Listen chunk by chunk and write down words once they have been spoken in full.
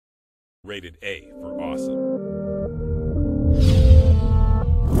Rated A for awesome.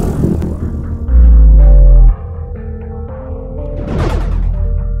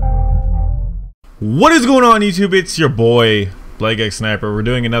 What is going on, YouTube? It's your boy BlakeXsniper. We're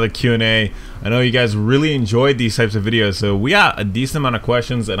doing another Q&A. I know you guys really enjoyed these types of videos, so we got a decent amount of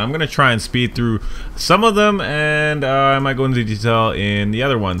questions, and I'm gonna try and speed through some of them, and I might go into detail in the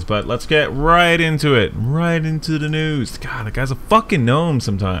other ones. But let's get right into it, right into the news. God, the guy's a fucking gnome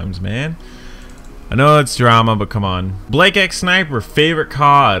sometimes, man. I know it's drama, but come on. BlakeXsniper favorite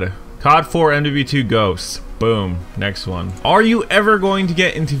COD. COD 4 MW2 Ghosts. Boom. Next one. Are you ever going to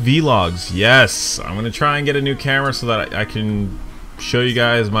get into vlogs? Yes. I'm going to try and get a new camera so that I can show you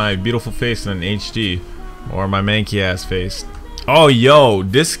guys my beautiful face in HD. Or my manky ass face. Oh, yo.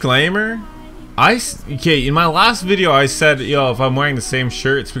 Disclaimer. Okay, in my last video I said, yo, if I'm wearing the same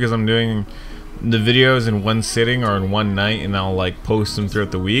shirt, it's because I'm doing the videos in one sitting or in one night, and I'll like post them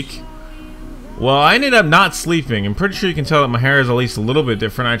throughout the week. Well, I ended up not sleeping. I'm pretty sure you can tell that my hair is at least a little bit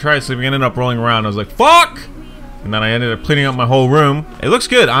different. I tried sleeping, ended up rolling around. I was like, "Fuck!" And then I ended up cleaning up my whole room. It looks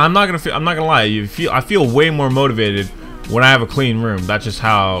good. I'm not gonna lie. I feel way more motivated when I have a clean room. That's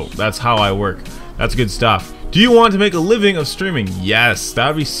how I work. That's good stuff. Do you want to make a living of streaming? Yes, that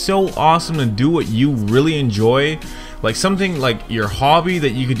would be so awesome to do what you really enjoy. Like something like your hobby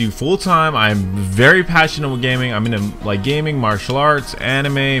that you could do full time. I'm very passionate with gaming. I'm into like gaming, martial arts,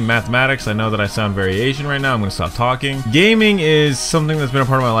 anime, mathematics. I know that I sound very Asian right now. I'm gonna stop talking. Gaming is something that's been a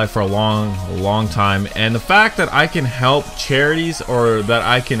part of my life for a long time, and the fact that I can help charities, or that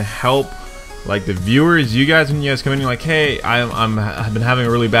I can help like the viewers, you guys, when you guys come in, you're like, hey, I've been having a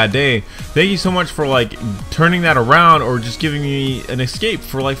really bad day. Thank you so much for like turning that around, or just giving me an escape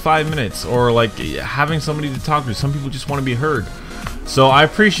for like 5 minutes, or like having somebody to talk to. Some people just want to be heard. So I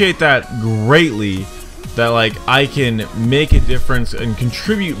appreciate that greatly, that like I can make a difference and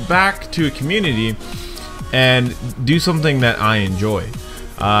contribute back to a community and do something that I enjoy.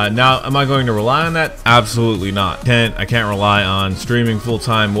 Now, am I going to rely on that? Absolutely not. I can't rely on streaming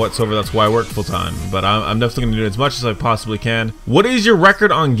full-time whatsoever. That's why I work full-time. But I'm definitely going to do as much as I possibly can. What is your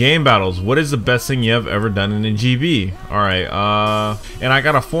record on game battles? What is the best thing you have ever done in a GB? Alright, and I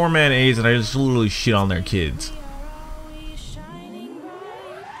got a 4-man A's, and I just literally shit on their kids.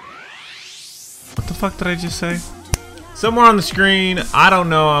 What the fuck did I just say? Somewhere on the screen, I don't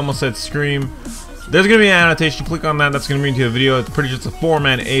know, I almost said scream. There's gonna be an annotation, click on that, that's gonna bring you to a video. It's pretty just a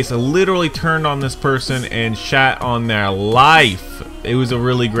 4-man ace. I literally turned on this person and shat on their life. It was a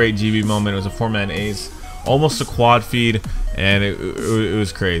really great GB moment. It was a 4-man ace, almost a quad feed, and it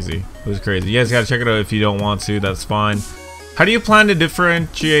was crazy. It was crazy. You guys gotta check it out if you don't want to, that's fine. How do you plan to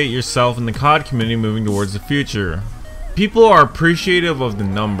differentiate yourself in the COD community moving towards the future? People are appreciative of the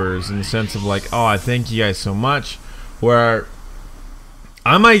numbers in the sense of like, oh, I thank you guys so much, where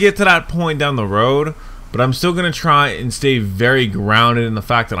I might get to that point down the road, but I'm still gonna try and stay very grounded in the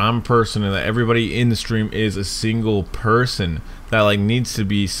fact that I'm a person and that everybody in the stream is a single person that like needs to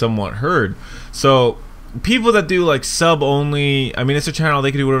be somewhat heard. So people that do like sub only, I mean, it's a channel,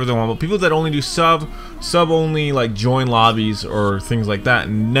 they can do whatever they want, but people that only do sub only, like join lobbies or things like that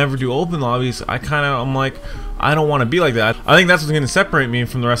and never do open lobbies, I'm like, I don't want to be like that. I think that's what's going to separate me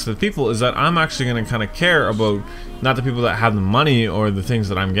from the rest of the people, is that I'm actually going to kind of care about not the people that have the money or the things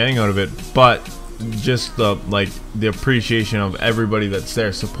that I'm getting out of it, but just the appreciation of everybody that's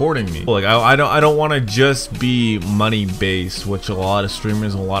there supporting me. Like I don't want to just be money based, which a lot of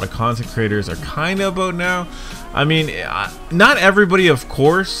streamers and a lot of content creators are kind of about now. I mean, not everybody, of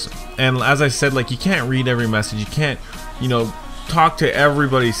course, and as I said, like you can't read every message, you can't, you know, talk to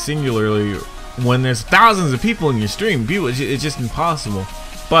everybody singularly when there's thousands of people in your stream. It's just impossible.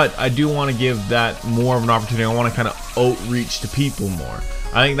 But I do want to give that more of an opportunity. I want to kind of outreach to people more.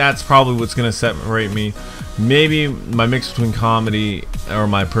 I think that's probably what's going to separate me. Maybe my mix between comedy or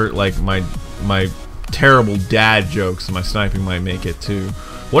my terrible dad jokes and my sniping might make it too.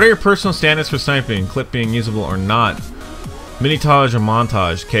 What are your personal standards for sniping? Clip being usable or not? Minitage or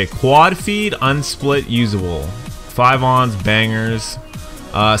montage? Okay, quad feed, unsplit, usable. 5-ons, bangers.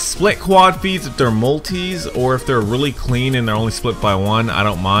 Split quad feeds if they're multis, or if they're really clean and they're only split by 1, I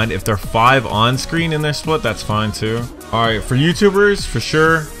don't mind. If they're 5 on screen and they're split, that's fine too. Alright, for YouTubers, for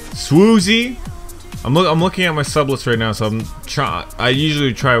sure, Swoozy. I'm looking at my sub list right now, so I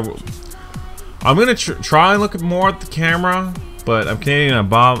usually try. I'm gonna try and look more at the camera, but I'm Canadian. I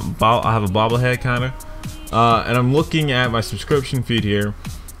have a bobblehead kind of, and I'm looking at my subscription feed here.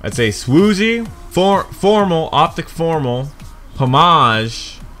 I'd say Swoozy, Formal, Optic Formal,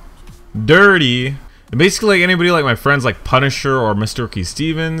 Homage, Dirty, and basically like anybody like my friends like Punisher or Mr. Ricky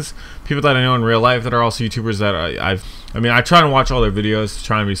Stevens, people that I know in real life that are also YouTubers that I mean, I try to watch all their videos,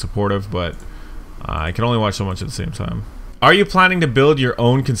 try and be supportive, but I can only watch so much at the same time. Are you planning to build your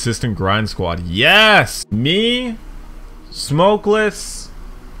own consistent grind squad? Yes! Me, Smokeless,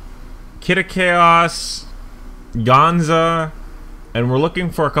 Kid of Chaos, Gonza, and we're looking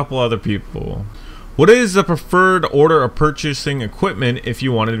for a couple other people. What is the preferred order of purchasing equipment if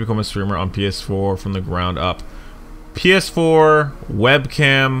you wanted to become a streamer on PS4 from the ground up? PS4,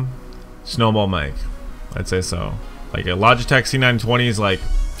 webcam, snowball mic. I'd say so. Like a Logitech C920 is like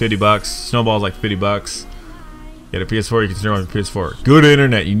 50 bucks. Snowball is like 50 bucks. Get a PS4, you can stream on PS4. Good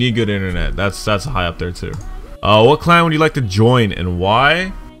internet. You need good internet. That's high up there too. What clan would you like to join and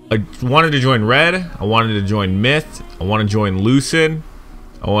why? I wanted to join Red. I wanted to join Myth. I want to join Lucid.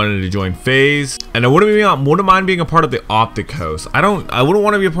 I wanted to join FaZe, and I wouldn't mind being a part of the Optic host. I wouldn't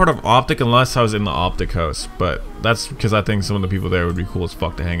want to be a part of Optic unless I was in the Optic host, but that's because I think some of the people there would be cool as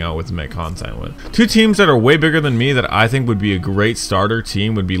fuck to hang out with and make content with. Two teams that are way bigger than me that I think would be a great starter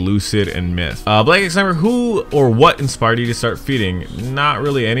team would be Lucid and Myth. BlakeXsniper, who or what inspired you to start feeding? Not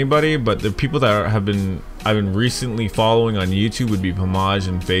really anybody, but the people that I've been recently following on YouTube would be Pomage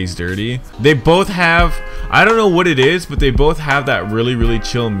and FaZe Dirty. They both have, I don't know what it is, but they both have that really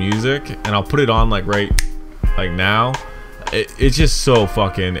chill music, and I'll put it on like now. It's just so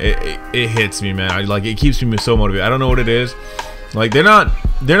fucking, it hits me, man. Like it keeps me so motivated. I don't know what it is. Like they're not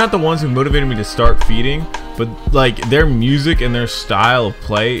the ones who motivated me to start feeding, but like their music and their style of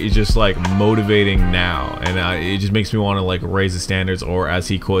play is just like motivating now, and it just makes me want to like raise the standards, or as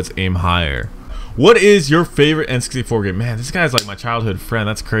he quotes, aim higher. What is your favorite N64 game? Man, this guy's like my childhood friend.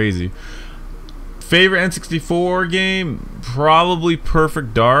 That's crazy. Favorite N64 game? Probably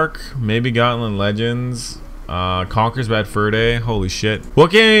Perfect Dark. Maybe Gauntlet Legends. Conker's Bad Fur Day. Holy shit.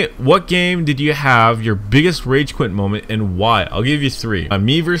 What game did you have your biggest rage quit moment and why? I'll give you three.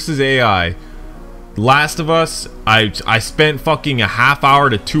 Me versus AI. Last of Us. I spent fucking a half hour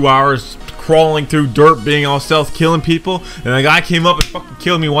to 2 hours crawling through dirt, being all stealth, killing people, and the guy came up and fucking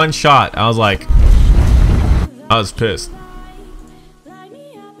killed me one shot. I was like, I was pissed.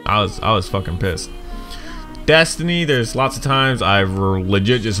 I was fucking pissed. Destiny, there's lots of times I've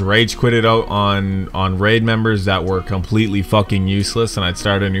legit just rage quitted out on raid members that were completely fucking useless, and I'd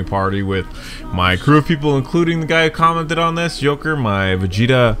start a new party with my crew of people, including the guy who commented on this, Joker, my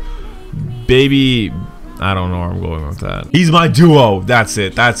Vegeta baby. I don't know where I'm going with that. He's my duo. That's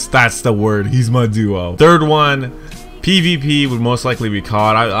it. That's the word. He's my duo. Third one, PvP would most likely be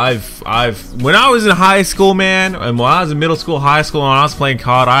COD. I've when I was in high school, man, and when I was in middle school, high school, and I was playing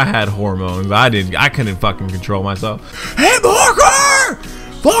COD, I had hormones. I couldn't fucking control myself. Hey, Barker!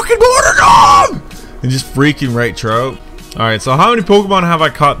 Fucking border dog! And just freaking right trope. Alright, so how many Pokemon have I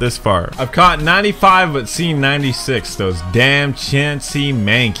caught this far? I've caught 95 but seen 96. Those damn Chansey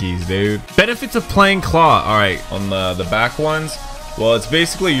Mankeys, dude. Benefits of playing Claw. Alright, on the back ones, well, it's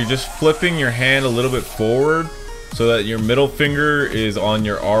basically you're just flipping your hand a little bit forward so that your middle finger is on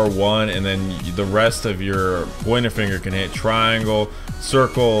your R1, and then the rest of your pointer finger can hit triangle,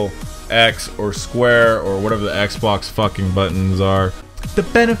 circle, X, or square, or whatever the Xbox fucking buttons are. The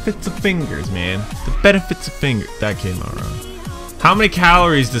benefits of fingers, man. The benefits of fingers. That came out wrong. How many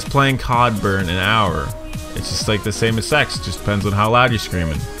calories does playing COD burn an hour? It's just like the same as sex. Just depends on how loud you're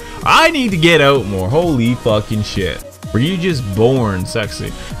screaming. I need to get out more. Holy fucking shit. Were you just born sexy?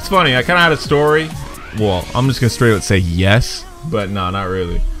 It's funny. I kind of had a story. Well, I'm just gonna straight out say yes, but no, not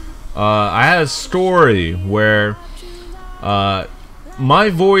really. I had a story where my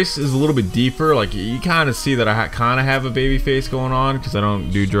voice is a little bit deeper. Like you kind of see that I kind of have a baby face going on because I don't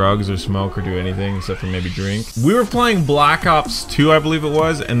do drugs or smoke or do anything except for maybe drink. We were playing Black Ops 2, I believe it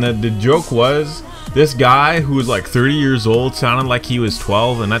was, and the joke was this guy who was like 30 years old sounded like he was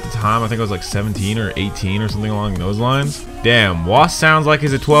 12, and at the time I think I was like 17 or 18 or something along those lines. Damn, Wasp sounds like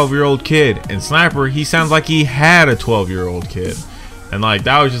he's a 12-year-old kid, and Sniper, he sounds like he had a 12-year-old kid. And like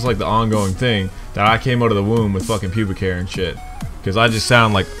that was just like the ongoing thing that I came out of the womb with fucking pubic hair and shit. Because I just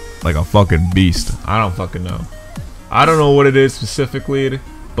sound like a fucking beast. I don't fucking know. I don't know what it is specifically,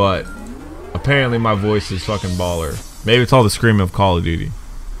 but apparently my voice is fucking baller. Maybe it's all the screaming of Call of Duty.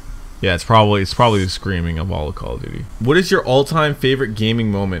 Yeah, it's probably the screaming of all of Call of Duty. What is your all-time favorite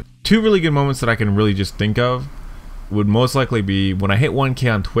gaming moment? Two really good moments that I can really just think of would most likely be when I hit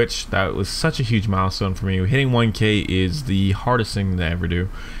 1K on Twitch. That was such a huge milestone for me. Hitting 1K is the hardest thing to ever do.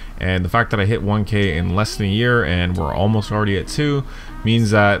 And the fact that I hit 1K in less than a year and we're almost already at 2 means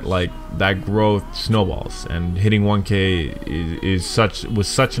that like that growth snowballs, and hitting 1K was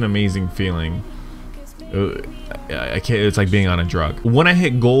such an amazing feeling. It's like being on a drug. When I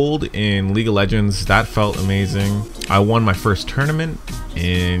hit gold in League of Legends, that felt amazing. I won my first tournament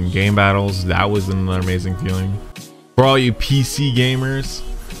in game battles. That was another amazing feeling. For all you PC gamers,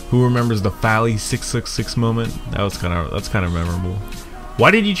 who remembers the Fally 666 moment? That's kind of memorable.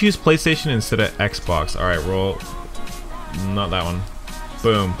 Why did you choose PlayStation instead of Xbox? All right, roll. Not that one.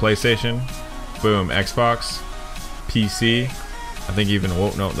 Boom, PlayStation. Boom, Xbox. PC. I think even,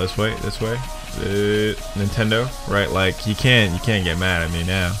 whoa, no, this way. Nintendo, right? Like you can't get mad at me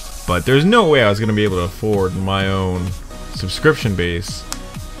now. But there's no way I was gonna be able to afford my own subscription base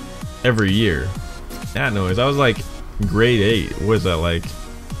every year. That noise. I was like grade 8. What is that, like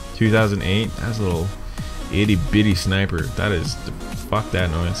 2008? That's a little itty bitty sniper. That is, fuck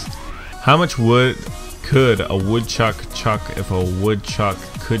that noise. How much wood could a woodchuck chuck if a woodchuck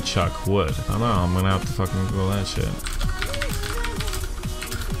could chuck wood? I don't know. I'm gonna have to fucking Google that shit.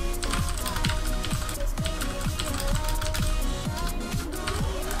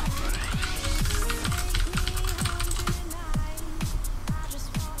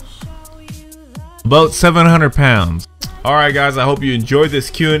 About 700 pounds. Alright guys, I hope you enjoyed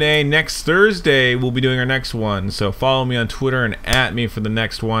this Q&A. Next Thursday we'll be doing our next one, so follow me on Twitter and at me for the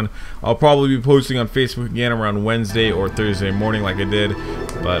next one. I'll probably be posting on Facebook again around Wednesday or Thursday morning like I did,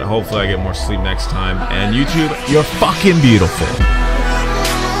 but hopefully I get more sleep next time. And YouTube, you're fucking beautiful.